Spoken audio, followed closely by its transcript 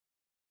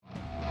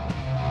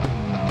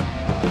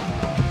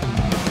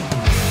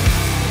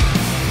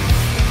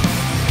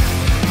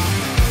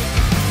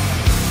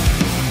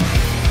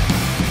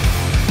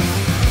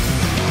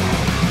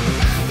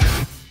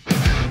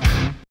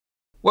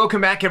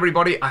Welcome back,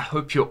 everybody. I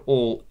hope you're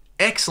all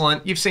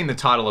excellent. You've seen the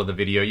title of the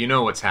video. You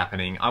know what's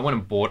happening. I went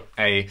and bought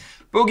a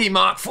Boogie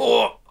Mark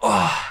IV.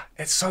 Oh,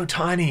 it's so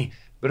tiny,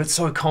 but it's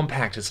so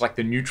compact. It's like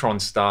the neutron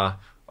star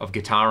of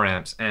guitar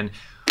amps. And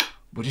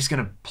we're just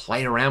gonna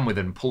play around with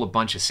it and pull a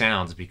bunch of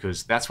sounds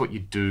because that's what you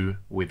do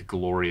with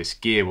glorious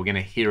gear. We're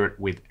gonna hear it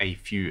with a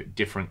few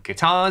different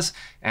guitars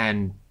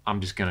and I'm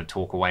just gonna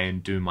talk away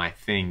and do my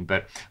thing.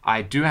 But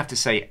I do have to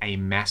say a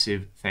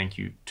massive thank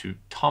you to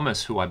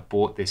Thomas, who I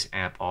bought this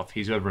amp off.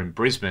 He's over in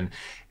Brisbane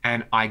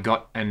and I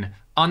got an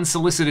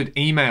unsolicited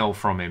email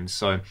from him.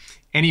 So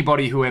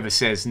anybody who ever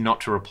says not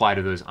to reply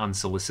to those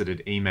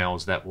unsolicited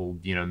emails that will,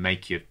 you know,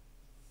 make your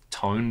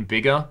tone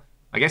bigger,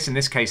 I guess in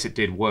this case it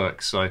did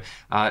work. So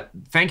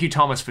thank you,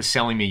 Thomas, for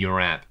selling me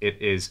your amp.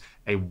 It is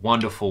a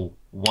wonderful,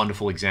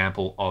 wonderful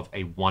example of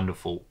a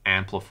wonderful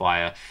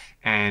amplifier.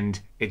 And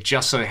it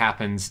just so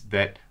happens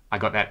that I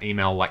got that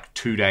email like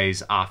 2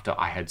 days after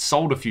I had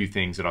sold a few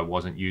things that I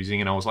wasn't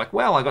using. And I was like,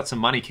 well, I got some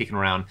money kicking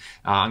around.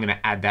 I'm gonna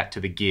add that to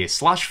the gear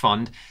slush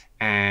fund.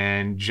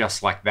 And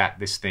just like that,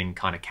 this thing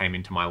kind of came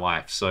into my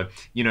life. So,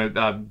 you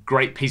know,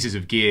 great pieces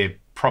of gear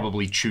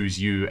probably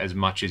choose you as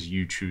much as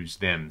you choose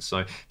them. So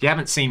if you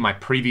haven't seen my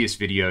previous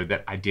video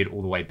that I did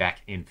all the way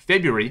back in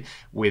February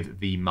with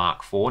the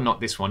Mark IV,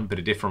 not this one, but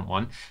a different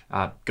one,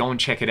 go and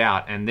check it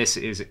out. And this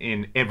is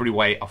in every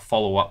way a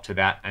follow-up to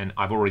that. And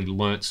I've already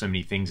learned so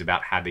many things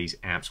about how these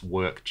amps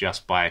work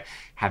just by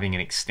having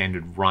an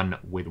extended run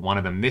with one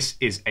of them. This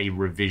is a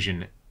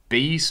revision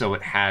B, so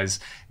it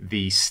has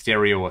the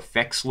stereo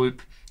effects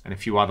loop and a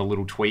few other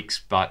little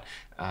tweaks. But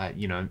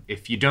you know,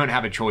 if you don't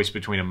have a choice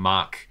between a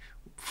Mark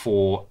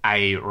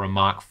IV-A or a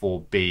Mark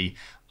IV-B,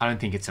 I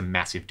don't think it's a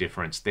massive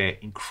difference. They're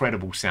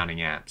incredible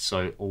sounding amps.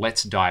 So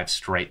let's dive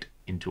straight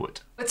into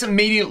it. Let's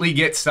immediately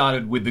get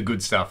started with the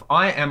good stuff.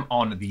 I am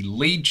on the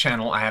lead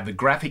channel. I have the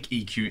graphic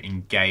EQ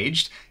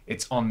engaged.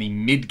 It's on the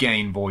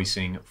mid-gain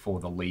voicing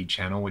for the lead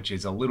channel, which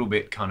is a little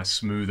bit kind of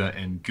smoother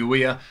and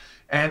gooier.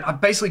 And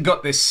I've basically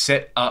got this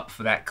set up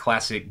for that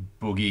classic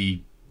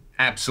Boogie,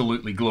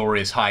 absolutely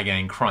glorious high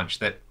gain crunch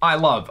that I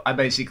love. I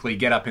basically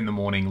get up in the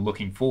morning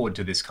looking forward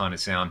to this kind of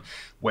sound,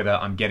 whether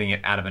I'm getting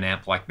it out of an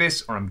amp like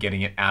this or I'm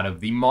getting it out of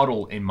the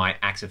model in my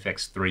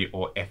AXFX3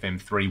 or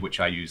FM3, which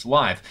I use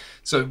live.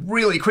 So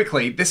really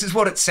quickly, this is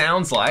what it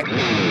sounds like.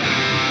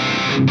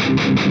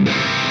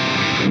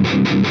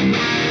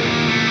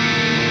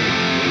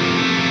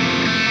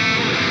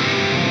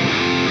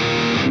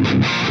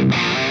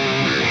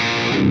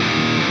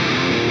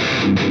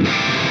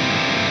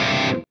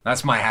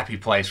 That's my happy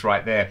place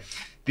right there.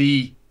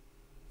 The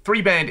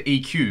 3-band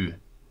EQ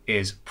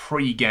is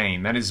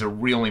pre-gain. That is a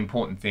real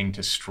important thing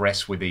to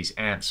stress with these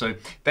amps. So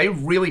they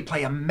really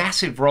play a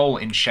massive role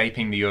in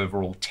shaping the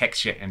overall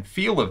texture and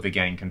feel of the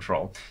gain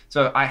control.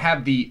 So I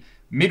have the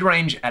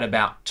mid-range at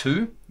about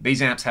 2.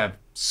 These amps have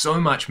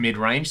so much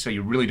mid-range, so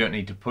you really don't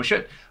need to push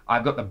it.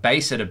 I've got the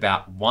bass at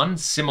about 1.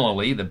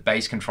 Similarly, the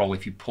bass control,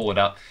 if you pull it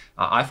up,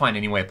 I find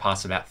anywhere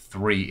past about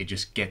 3, it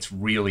just gets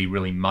really,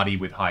 really muddy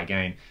with high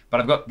gain. But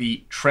I've got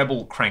the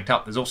treble cranked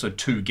up. There's also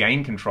 2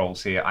 gain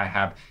controls here. I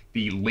have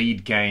the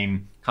lead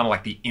gain, kind of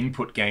like the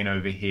input gain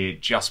over here,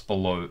 just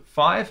below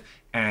 5.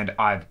 And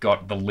I've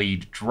got the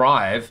lead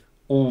drive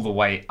all the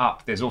way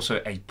up. There's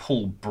also a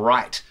pull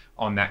bright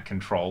on that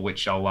control,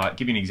 which I'll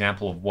give you an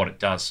example of what it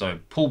does. So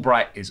pull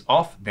bright is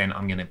off, then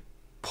I'm gonna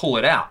pull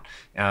it out.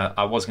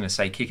 I was gonna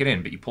say kick it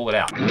in, but you pull it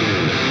out.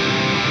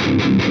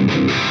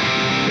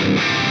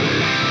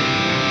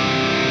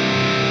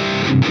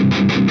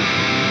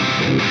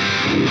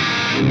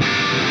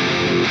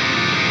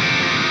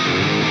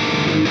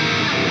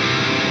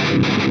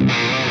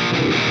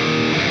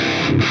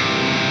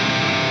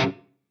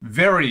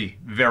 Very,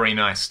 very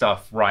nice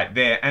stuff right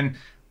there. And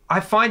I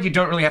find you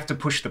don't really have to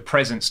push the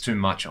presence too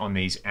much on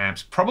these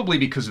amps, probably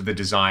because of the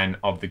design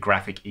of the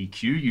graphic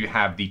EQ. You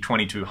have the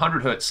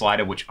 2200 Hz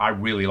slider, which I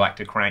really like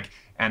to crank,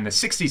 and the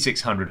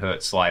 6600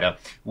 Hz slider,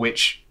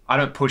 which I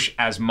don't push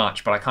as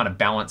much, but I kind of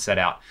balance that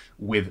out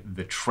with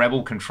the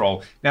treble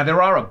control. Now,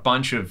 there are a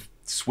bunch of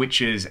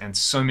switches and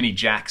so many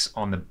jacks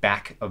on the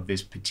back of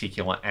this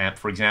particular amp.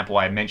 For example,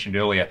 I mentioned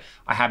earlier,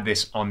 I have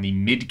this on the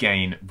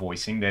mid-gain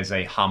voicing. There's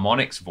a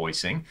harmonics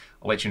voicing.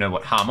 I'll let you know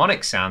what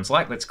harmonics sounds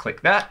like. Let's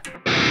click that.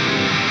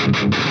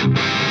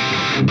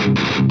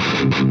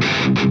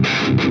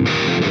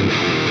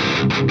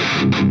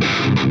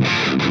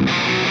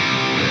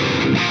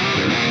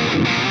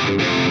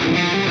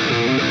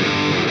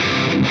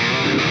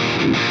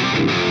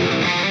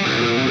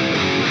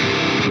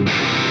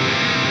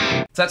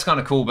 So that's kind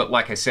of cool, but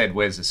like I said,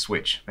 where's the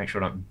switch? Make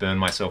sure I don't burn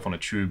myself on a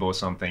tube or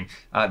something.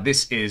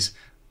 This is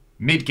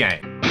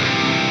mid-gain.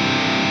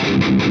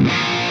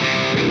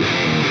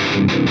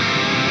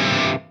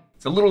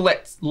 It's a little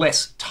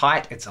less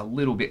tight, it's a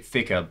little bit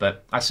thicker,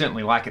 but I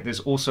certainly like it. There's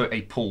also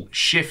a pull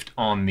shift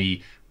on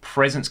the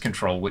presence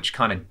control, which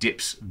kind of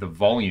dips the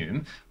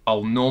volume.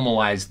 I'll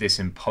normalize this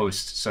in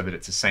post so that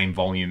it's the same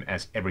volume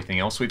as everything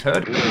else we've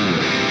heard.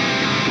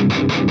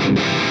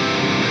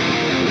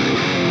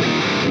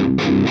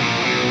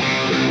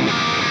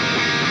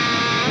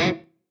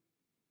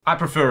 I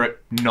prefer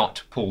it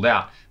not pulled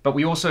out. But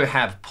we also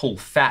have pull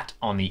fat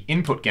on the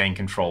input gain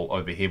control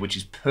over here, which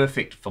is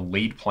perfect for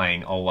lead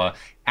playing. I'll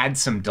add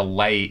some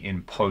delay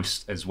in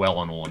post as well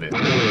on all of it.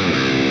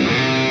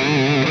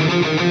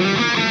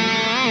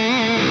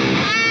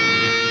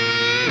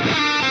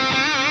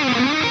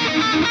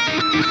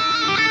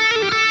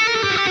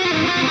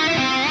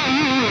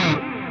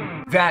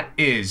 That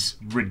is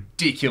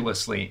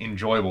ridiculously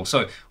enjoyable.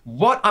 So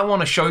what I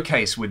want to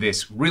showcase with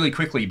this really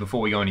quickly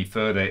before we go any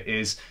further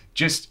is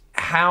just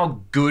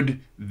how good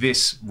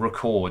this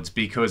records,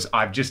 because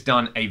I've just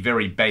done a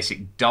very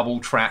basic double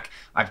track.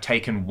 I've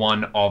taken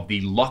one of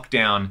the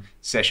lockdown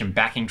session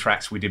backing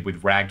tracks we did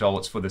with Ragdoll.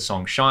 It's for the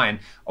song Shine.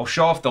 I'll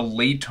show off the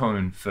lead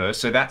tone first.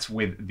 So that's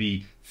with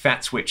the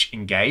fat switch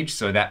engaged.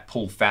 So that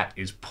pull fat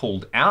is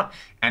pulled out.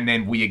 And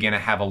then we are going to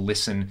have a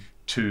listen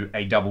to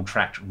a double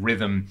tracked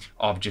rhythm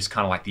of just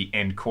kind of like the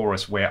end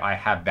chorus where I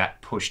have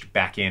that pushed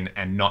back in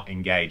and not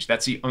engaged.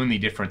 That's the only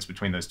difference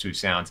between those two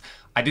sounds.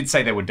 I did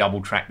say they were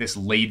double tracked. This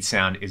lead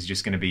sound is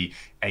just going to be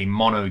a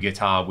mono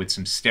guitar with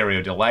some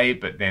stereo delay,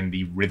 but then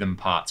the rhythm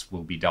parts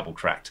will be double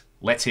tracked.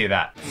 Let's hear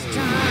that.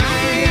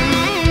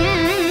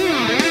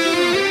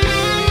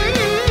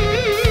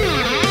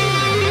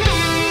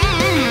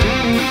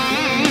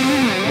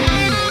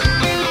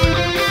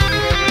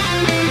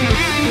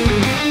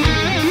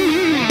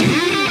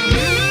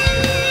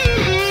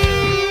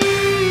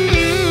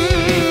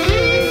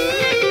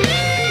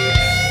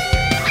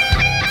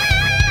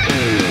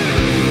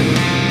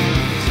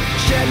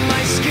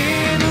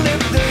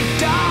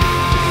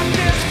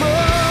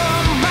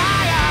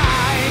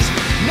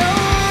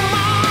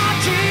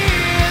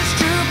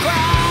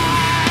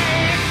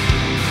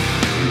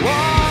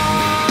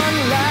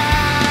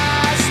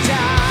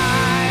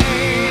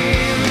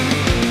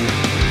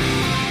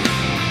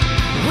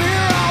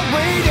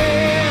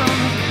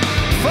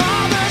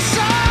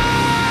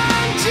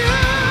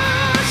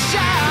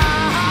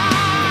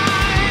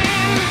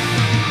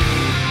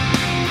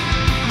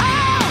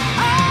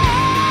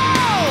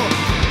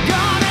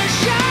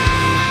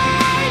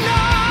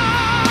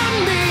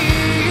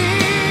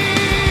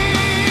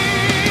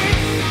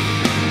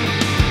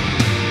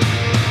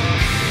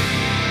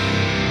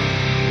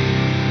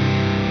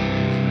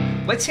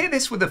 Let's hear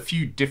this with a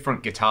few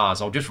different guitars.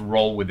 I'll just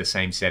roll with the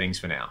same settings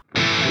for now.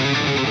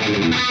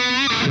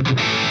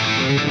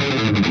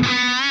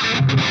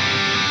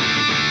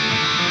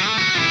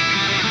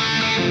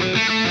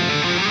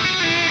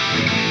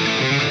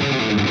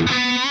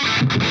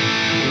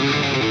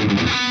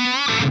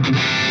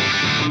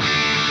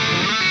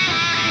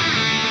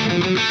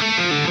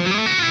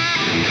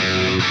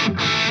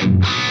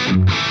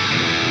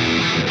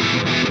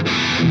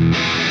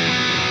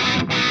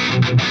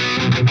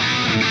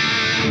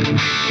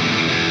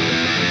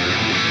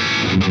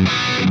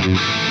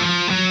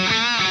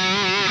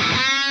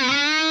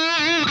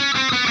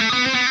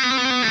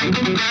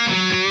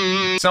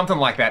 Something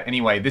like that.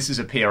 Anyway, this is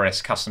a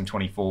PRS Custom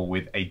 24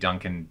 with a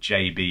Duncan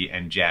JB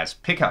and Jazz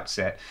pickup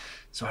set.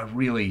 So I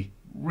really,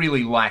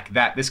 really like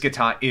that. This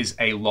guitar is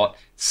a lot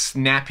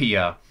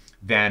snappier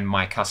than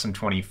my Custom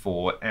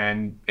 24,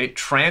 and it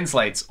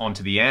translates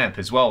onto the amp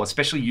as well,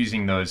 especially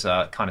using those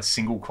kind of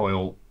single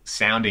coil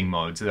sounding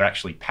modes. They're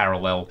actually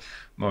parallel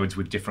modes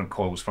with different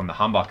coils from the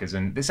humbuckers,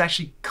 and this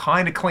actually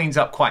kind of cleans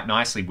up quite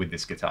nicely with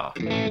this guitar.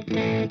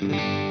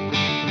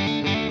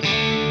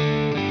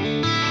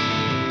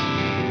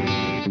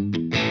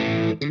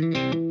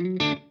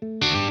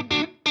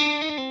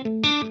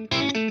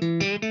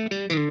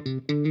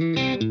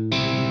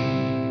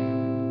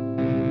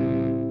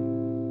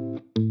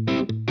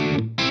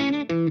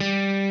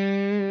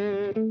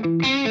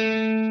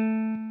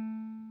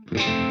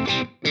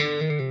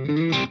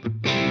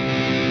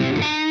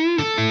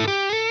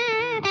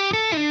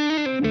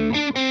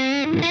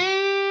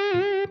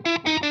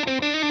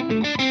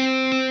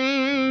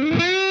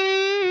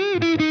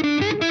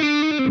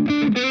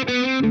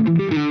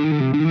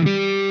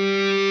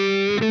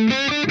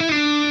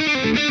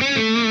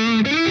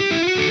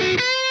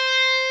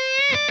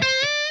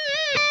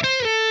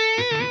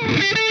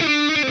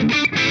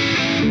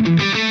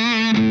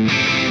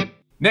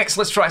 Next,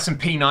 let's try some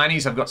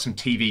P90s. I've got some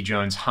TV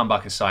Jones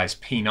humbucker size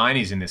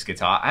P90s in this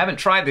guitar. I haven't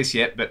tried this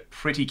yet, but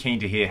pretty keen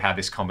to hear how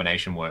this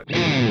combination works.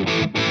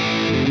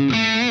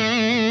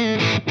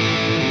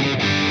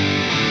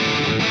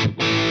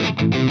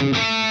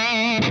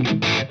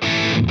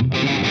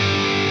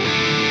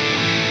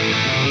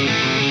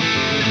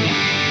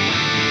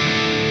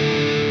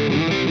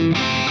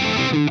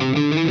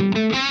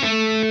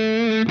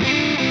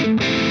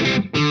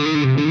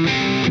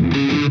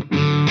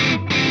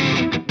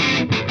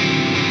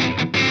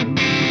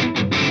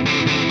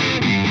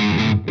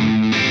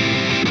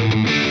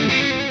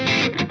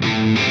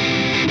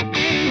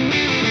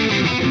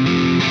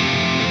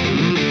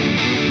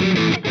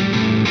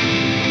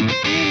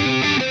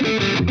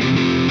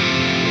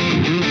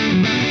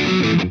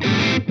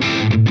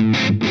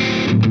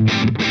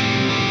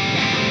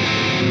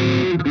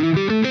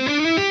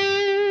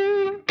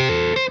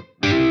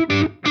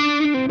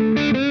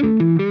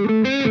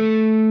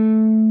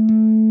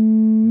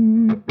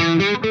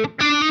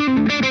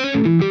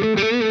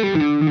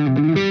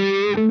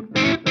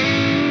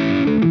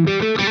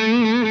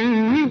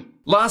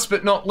 last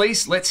but not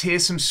least, let's hear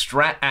some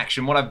Strat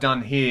action. What I've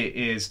done here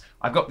is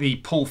I've got the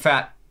pull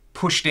fat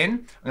pushed in.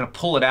 I'm going to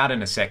pull it out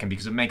in a second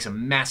because it makes a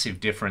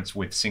massive difference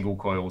with single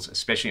coils,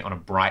 especially on a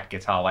bright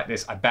guitar like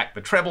this. I backed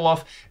the treble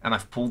off and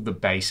I've pulled the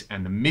bass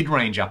and the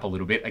mid-range up a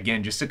little bit,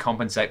 again, just to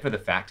compensate for the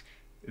fact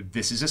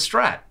this is a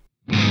Strat.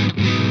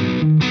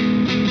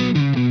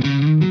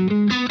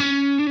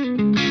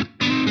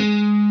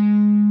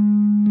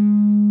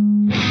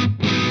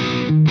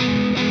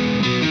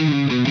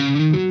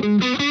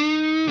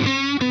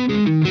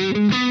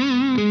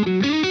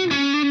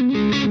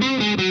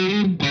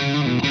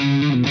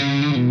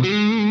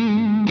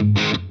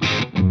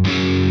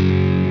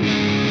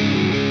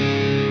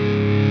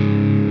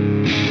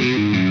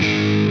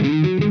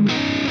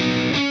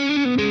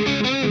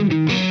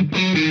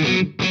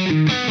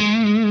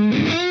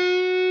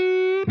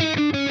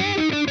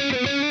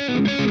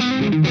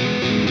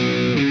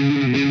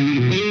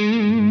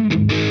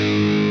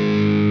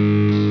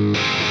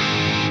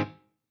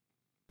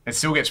 It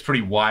still gets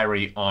pretty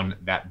wiry on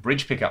that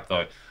bridge pickup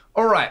though.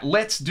 All right,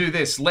 let's do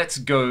this. Let's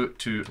go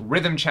to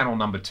rhythm channel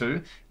number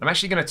 2. I'm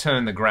actually gonna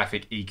turn the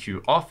graphic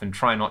EQ off and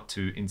try not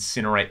to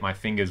incinerate my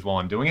fingers while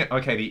I'm doing it.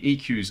 Okay, the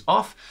EQ's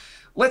off.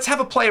 Let's have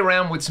a play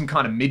around with some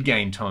kind of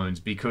mid-gain tones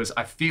because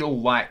I feel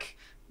like,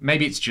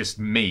 maybe it's just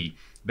me,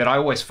 but I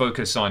always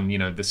focus on, you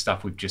know, the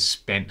stuff we've just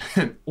spent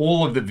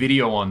all of the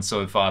video on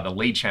so far, the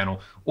lead channel,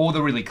 all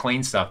the really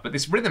clean stuff. But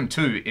this rhythm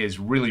 2 is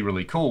really,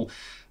 really cool.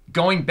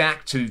 Going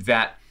back to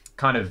that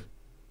kind of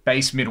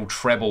bass, middle,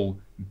 treble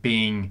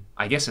being,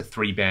 I guess, a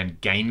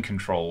 3-band gain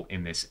control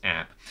in this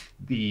amp.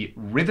 The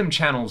rhythm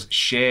channels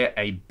share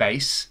a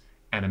bass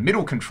and a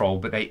middle control,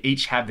 but they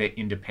each have their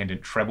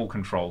independent treble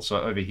control. So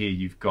over here,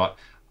 you've got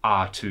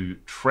R2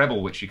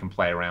 treble, which you can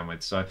play around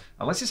with. So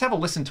let's just have a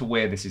listen to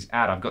where this is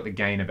at. I've got the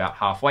gain about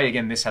halfway.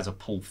 Again, this has a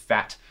pull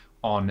fat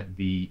on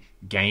the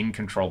gain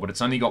control, but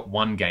it's only got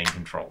one gain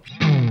control.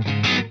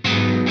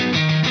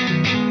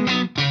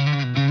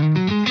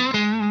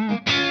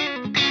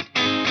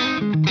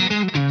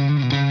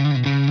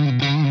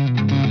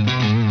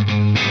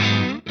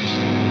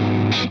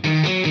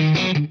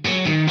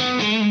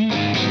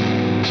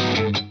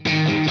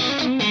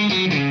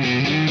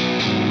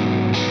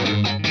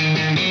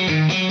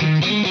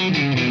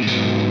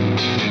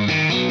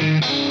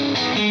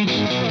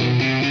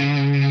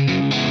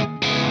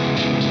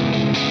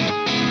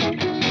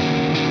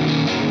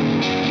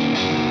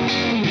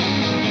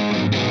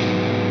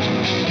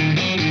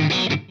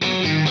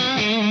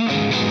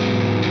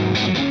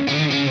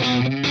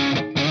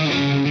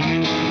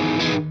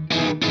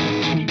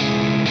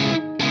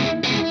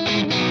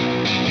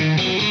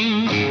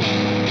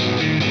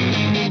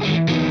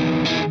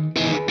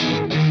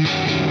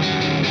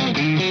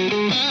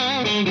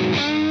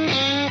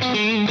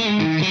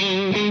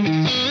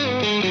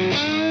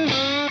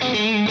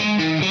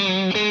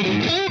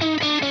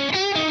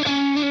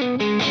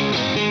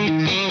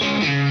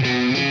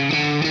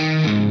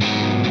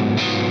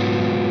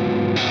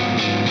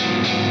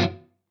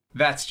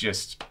 That's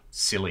just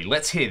silly.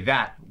 Let's hear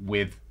that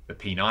with the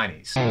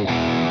P90s.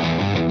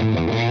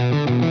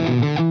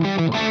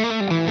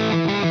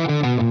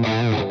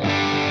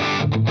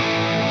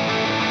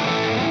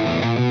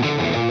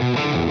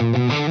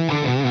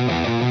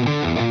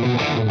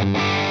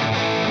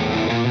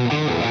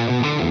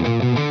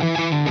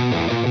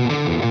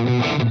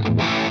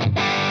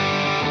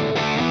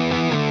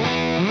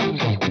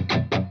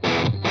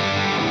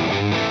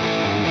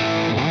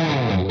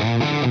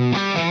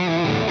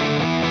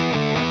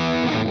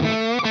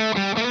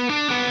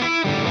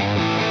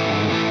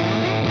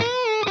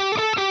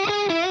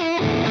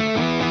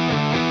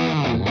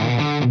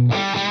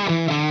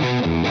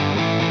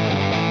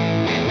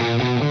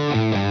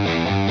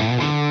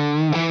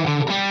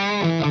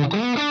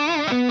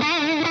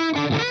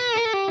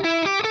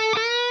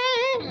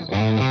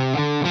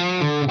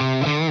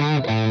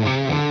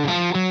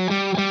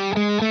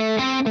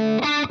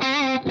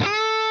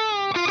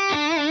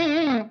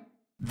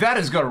 That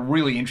has got a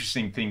really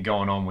interesting thing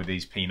going on with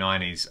these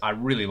P90s. I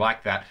really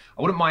like that.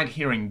 I wouldn't mind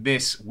hearing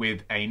this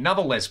with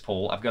another Les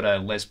Paul. I've got a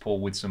Les Paul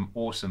with some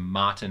awesome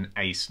Martin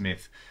A.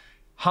 Smith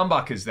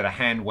humbuckers that are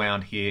hand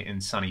wound here in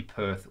sunny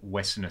Perth,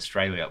 Western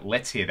Australia.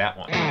 Let's hear that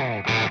one.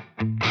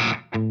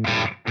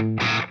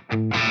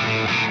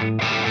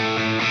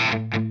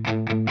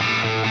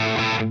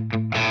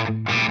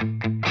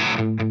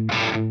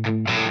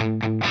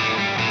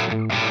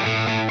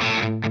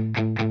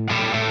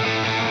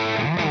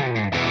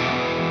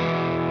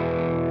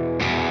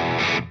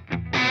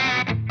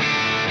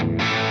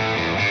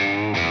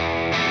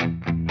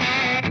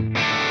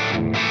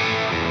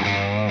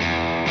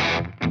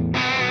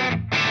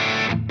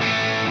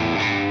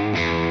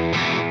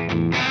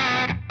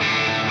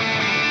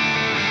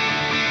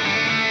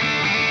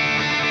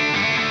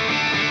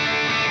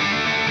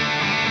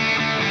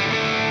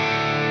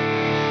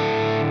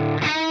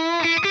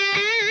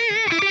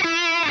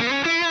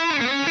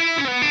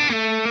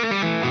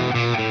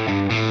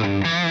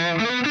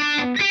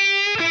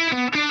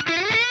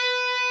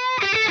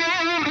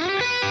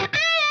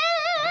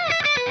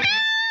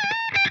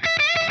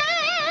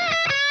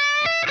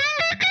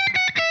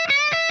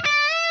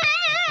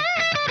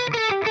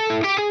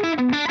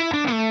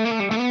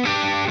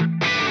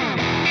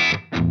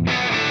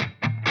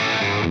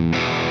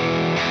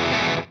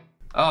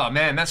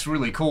 man, that's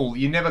really cool.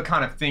 You never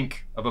kind of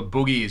think of a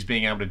Boogie as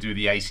being able to do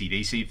the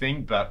AC/DC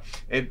thing, but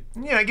it,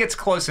 it gets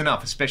close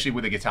enough, especially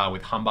with a guitar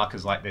with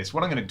humbuckers like this.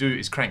 What I'm gonna do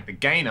is crank the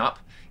gain up,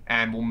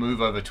 and we'll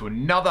move over to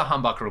another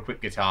humbucker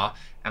equipped guitar,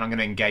 and I'm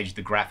gonna engage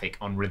the graphic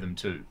on rhythm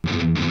too.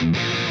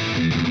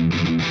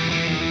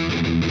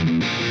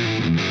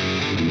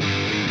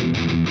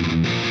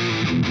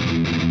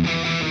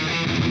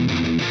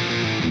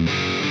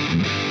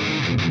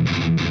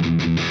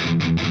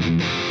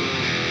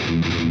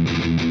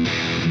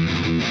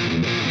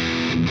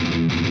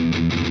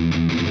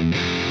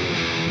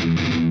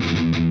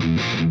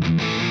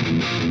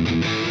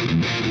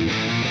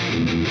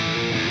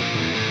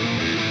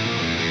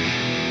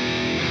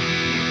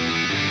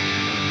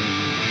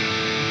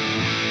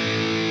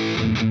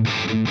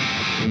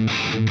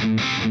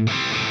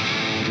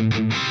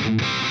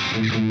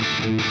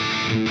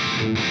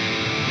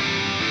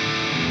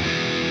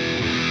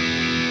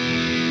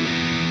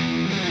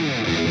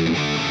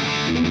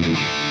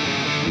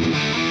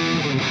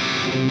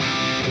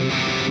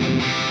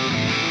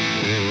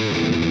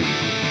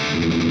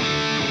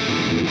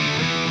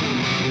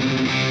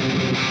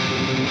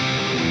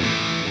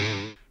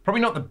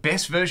 Probably not the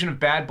best version of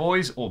Bad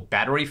Boys, or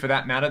Battery for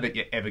that matter, that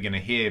you're ever gonna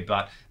hear,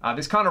 but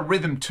this kind of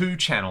Rhythm 2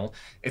 channel,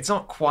 it's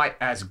not quite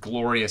as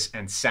glorious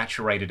and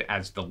saturated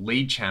as the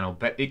lead channel,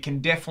 but it can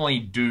definitely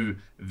do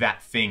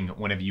that thing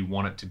whenever you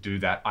want it to do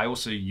that. I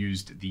also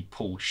used the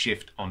pull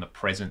shift on the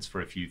presence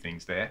for a few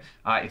things there.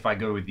 If I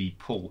go with the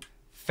pull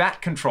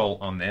fat control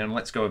on there, and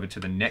let's go over to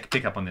the neck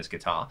pickup on this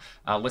guitar,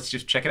 let's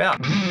just check it out.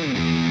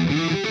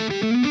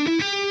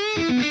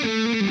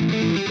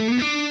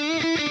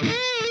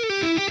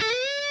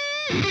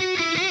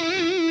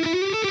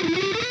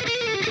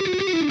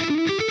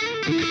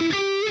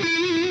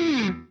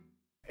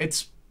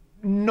 It's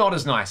not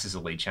as nice as a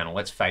lead channel,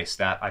 let's face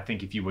that. I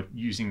think if you were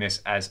using this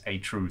as a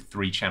true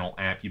 3-channel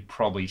amp, you'd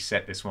probably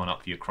set this one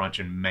up for your crunch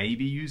and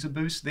maybe use a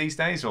boost these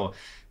days, or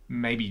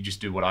maybe you just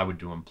do what I would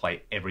do and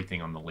play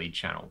everything on the lead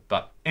channel.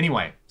 But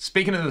anyway,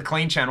 speaking of the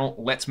clean channel,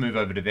 let's move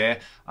over to there.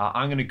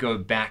 I'm gonna go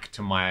back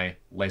to my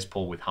Les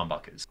Paul with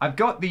humbuckers. I've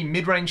got the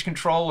mid-range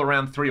control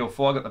around 3 or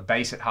 4, I've got the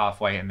bass at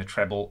halfway and the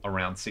treble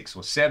around 6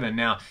 or 7.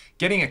 Now,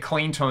 getting a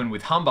clean tone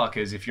with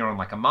humbuckers, if you're on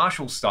like a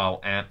Marshall style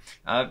amp,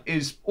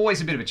 is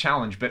always a bit of a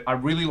challenge, but I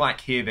really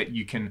like here that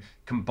you can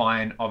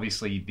combine,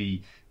 obviously,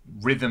 the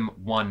Rhythm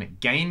 1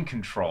 gain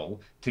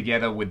control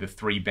together with the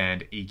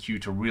 3-band EQ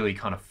to really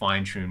kind of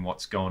fine-tune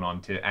what's going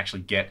on to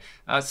actually get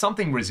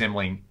something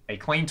resembling a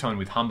clean tone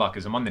with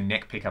humbuckers. I'm on the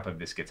neck pickup of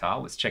this guitar.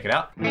 Let's check it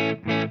out.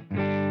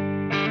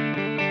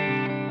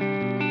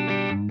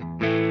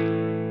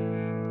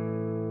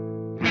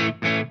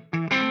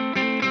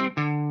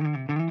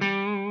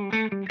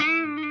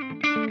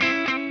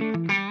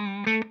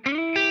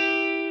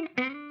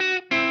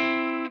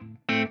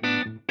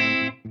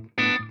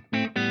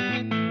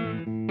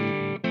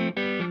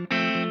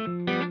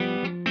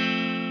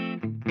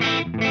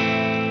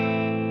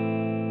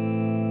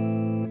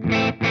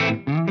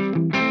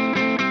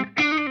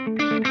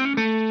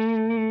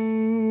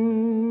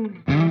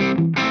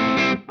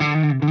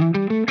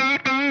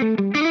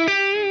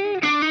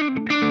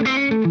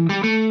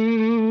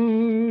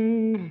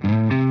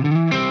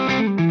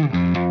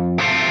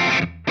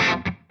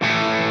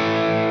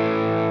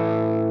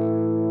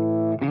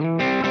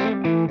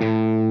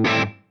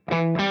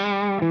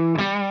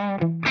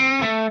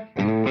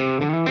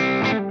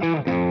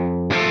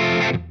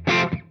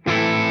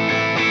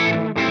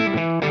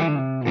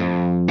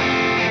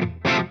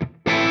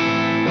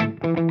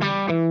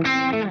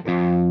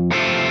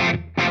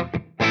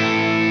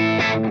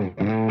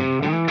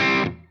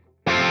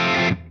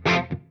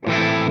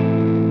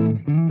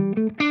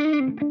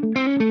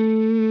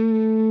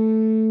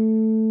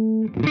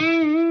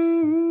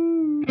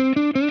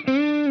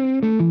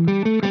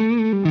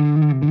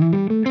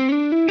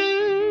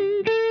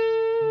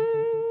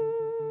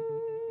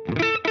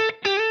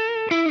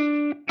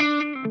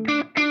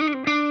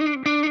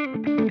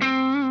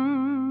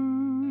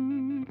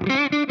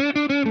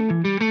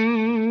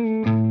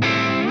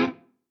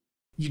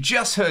 You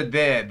just heard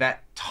there,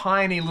 that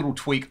tiny little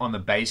tweak on the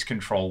bass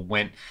control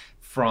went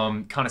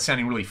from kind of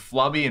sounding really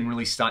flubby and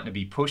really starting to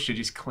be pushed to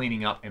just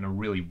cleaning up in a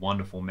really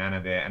wonderful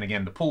manner there. And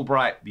again, the pull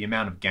bright, the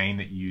amount of gain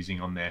that you're using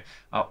on there,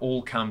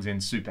 all comes in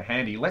super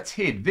handy. Let's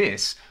hear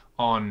this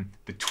on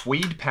the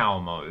tweed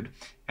power mode.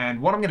 And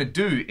what I'm gonna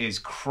do is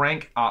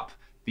crank up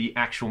the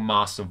actual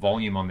master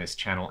volume on this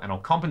channel, and I'll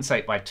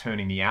compensate by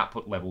turning the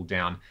output level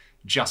down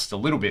just a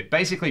little bit.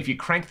 Basically, if you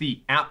crank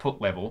the output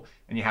level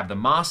and you have the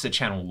master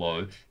channel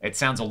low, it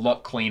sounds a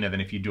lot cleaner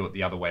than if you do it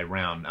the other way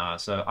around.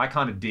 So I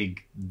kind of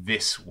dig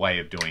this way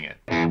of doing it.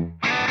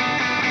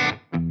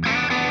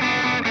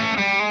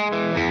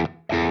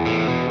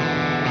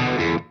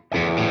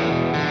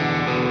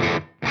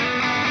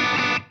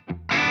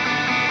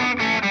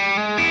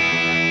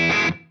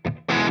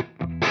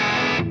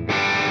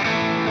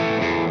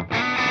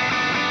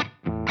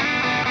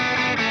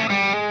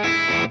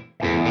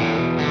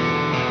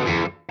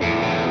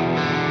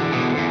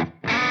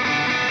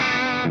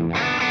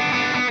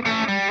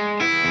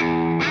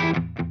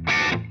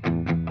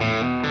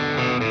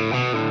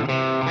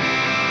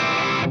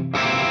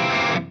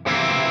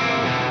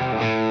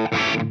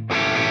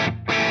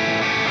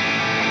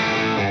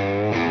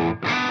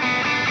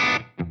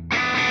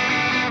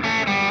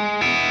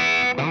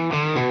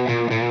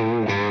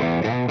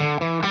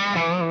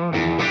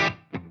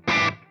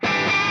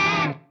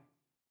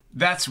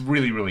 That's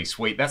really, really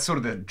sweet. That's sort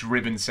of the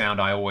driven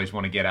sound I always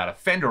want to get out of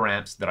Fender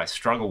amps that I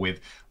struggle with.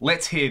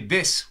 Let's hear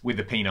this with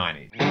the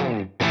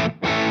P90.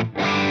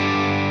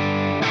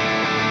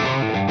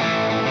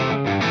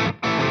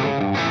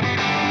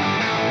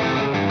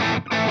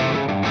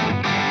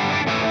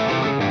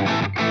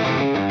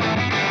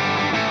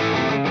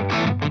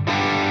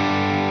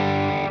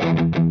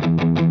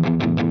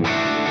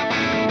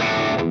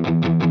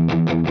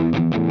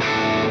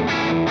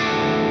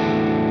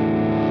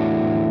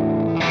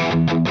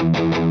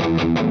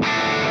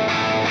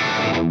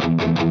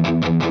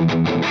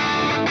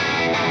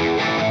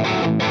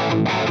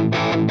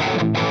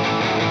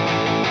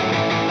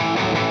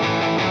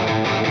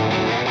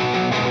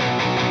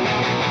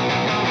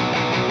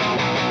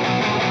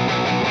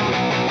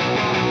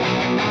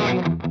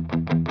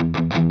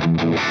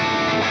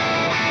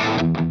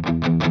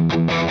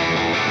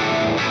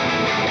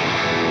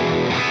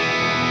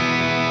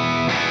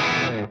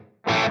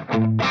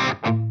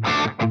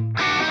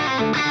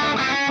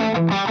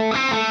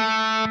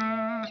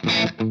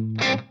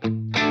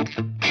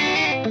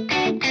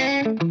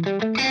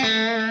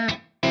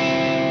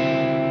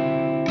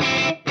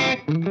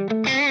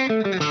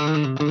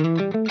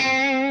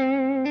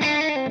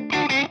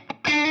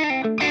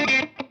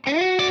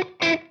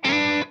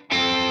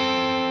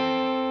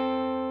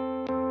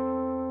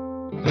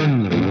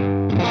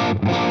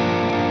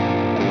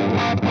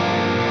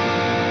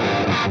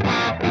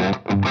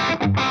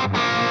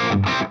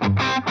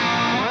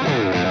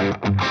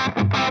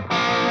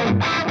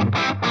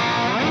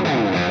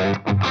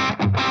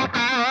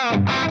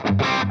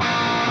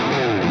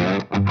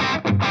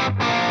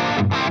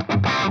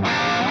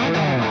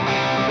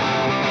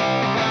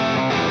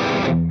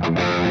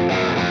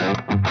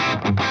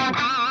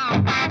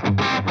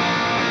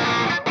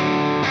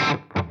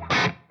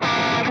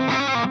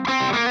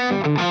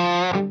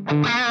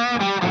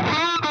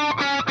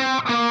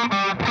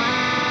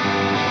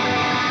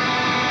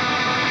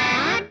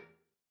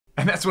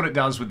 And that's what it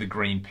does with the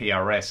green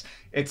PRS.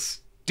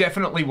 It's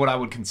definitely what I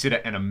would consider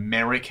an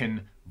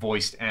American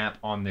voiced amp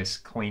on this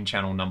clean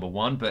channel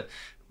 #1, but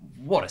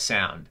what a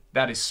sound.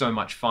 That is so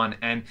much fun,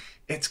 and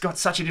it's got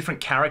such a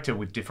different character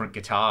with different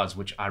guitars,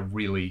 which I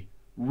really,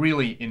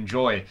 really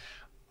enjoy.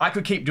 I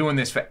could keep doing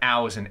this for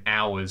hours and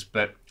hours,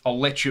 but I'll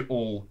let you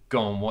all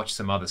go and watch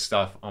some other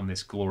stuff on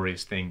this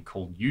glorious thing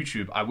called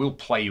YouTube. I will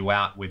play you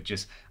out with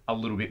just a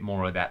little bit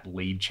more of that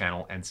lead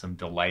channel and some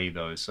delay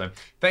though. So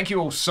thank you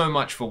all so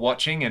much for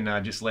watching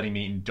and just letting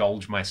me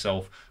indulge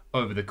myself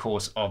over the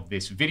course of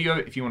this video.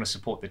 If you want to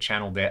support the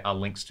channel, there are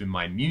links to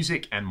my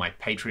music and my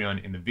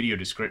Patreon in the video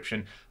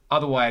description.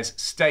 Otherwise,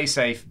 stay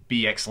safe,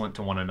 be excellent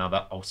to one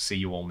another. I'll see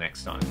you all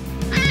next time.